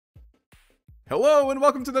Hello and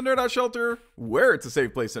welcome to the Nerdout Shelter, where it's a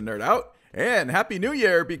safe place to nerd out. And Happy New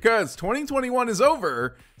Year, because 2021 is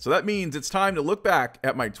over, so that means it's time to look back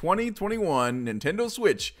at my 2021 Nintendo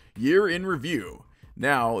Switch year in review.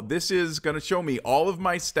 Now, this is going to show me all of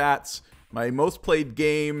my stats, my most played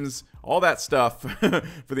games, all that stuff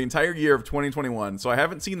for the entire year of 2021. So I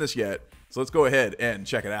haven't seen this yet, so let's go ahead and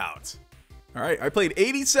check it out. All right, I played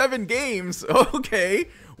 87 games. Okay,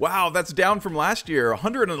 wow, that's down from last year,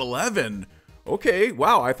 111. Okay,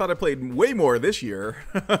 wow, I thought I played way more this year.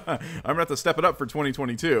 I'm gonna have to step it up for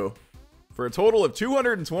 2022. For a total of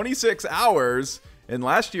 226 hours, and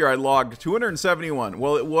last year I logged 271.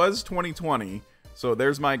 Well, it was 2020, so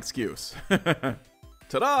there's my excuse.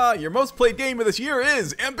 Ta-da! Your most played game of this year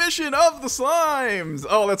is Ambition of the Slimes!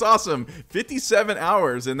 Oh, that's awesome. 57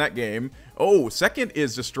 hours in that game. Oh, second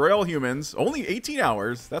is Destroy All Humans. Only 18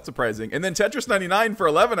 hours. That's surprising. And then Tetris 99 for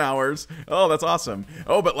 11 hours. Oh, that's awesome.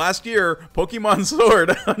 Oh, but last year, Pokemon Sword,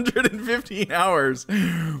 115 hours.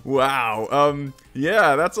 Wow.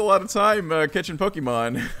 Yeah, that's a lot of time catching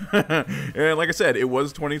Pokemon. And like I said, it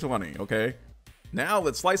was 2020, okay? Now,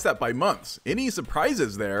 let's slice that by months. Any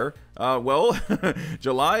surprises there? Well,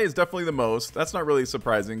 July is definitely the most. That's not really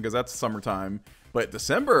surprising because that's summertime. But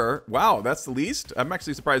December, wow, that's the least? I'm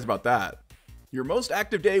actually surprised about that. Your most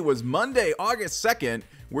active day was Monday, August 2nd,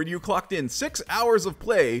 where you clocked in 6 hours of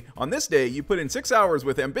play. On this day, you put in 6 hours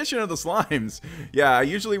with Ambition of the Slimes. Yeah, I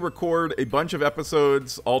usually record a bunch of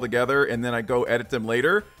episodes all together, and then I go edit them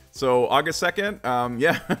later. So August 2nd,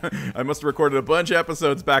 yeah, I must have recorded a bunch of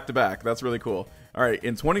episodes back to back. That's really cool. All right,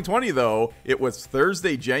 in 2020, though, it was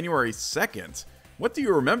Thursday, January 2nd. What do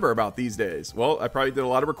you remember about these days? Well, I probably did a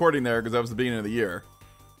lot of recording there because that was the beginning of the year.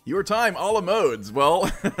 Your time, all the modes.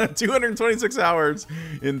 Well, 226 hours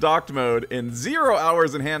in docked mode and 0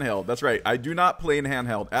 hours in handheld. That's right, I do not play in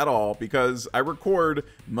handheld at all because I record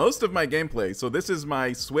most of my gameplay. So this is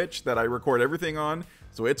my Switch that I record everything on.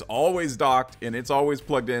 So it's always docked and it's always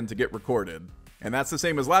plugged in to get recorded. And that's the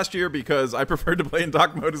same as last year because I preferred to play in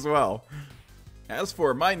dock mode as well. As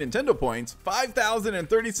for my Nintendo points,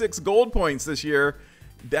 5,036 gold points this year.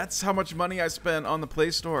 That's how much money I spent on the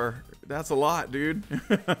Play Store. That's a lot, dude.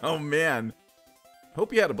 Oh, man.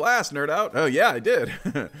 Hope you had a blast, Nerd Out. Oh, yeah, I did.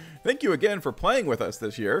 Thank you again for playing with us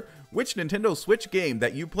this year. Which Nintendo Switch game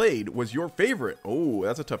that you played was your favorite? Oh,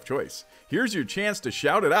 that's a tough choice. Here's your chance to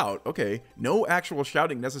shout it out. Okay, no actual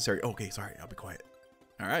shouting necessary. Okay, sorry, I'll be quiet.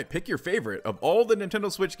 All right, pick your favorite of all the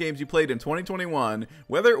Nintendo Switch games you played in 2021,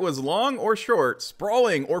 whether it was long or short,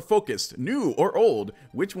 sprawling or focused, new or old.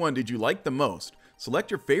 Which one did you like the most?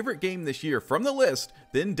 Select your favorite game this year from the list,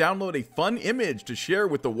 then download a fun image to share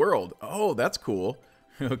with the world. Oh, that's cool.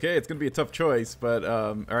 Okay, it's gonna be a tough choice, but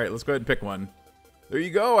all right, let's go ahead and pick one. There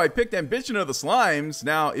you go, I picked Ambition of the Slimes.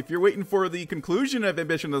 Now, if you're waiting for the conclusion of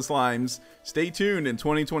Ambition of the Slimes, stay tuned in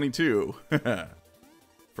 2022.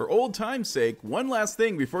 For old time's sake, one last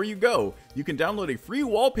thing before you go. You can download a free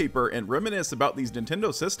wallpaper and reminisce about these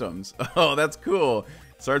Nintendo systems. Oh, that's cool.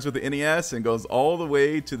 Starts with the NES and goes all the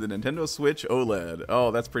way to the Nintendo Switch OLED.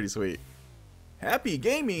 Oh, that's pretty sweet. Happy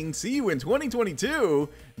gaming! See you in 2022!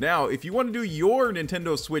 Now, if you want to do your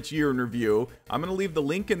Nintendo Switch year in review, I'm going to leave the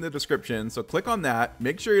link in the description, so click on that,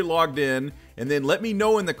 make sure you're logged in, and then let me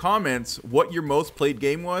know in the comments what your most played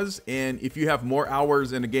game was, and if you have more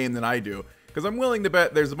hours in a game than I do. Because I'm willing to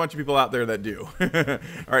bet there's a bunch of people out there that do.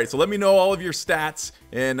 Alright, so let me know all of your stats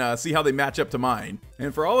and see how they match up to mine.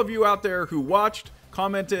 And for all of you out there who watched,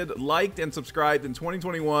 commented, liked, and subscribed in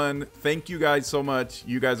 2021, thank you guys so much.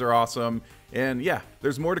 You guys are awesome. And yeah,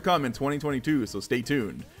 there's more to come in 2022, so stay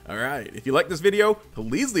tuned. Alright, if you like this video,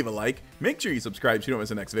 please leave a like, make sure you subscribe so you don't miss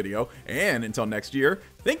the next video, and until next year,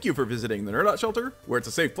 thank you for visiting the Nerdout Shelter, where it's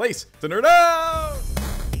a safe place to nerd out!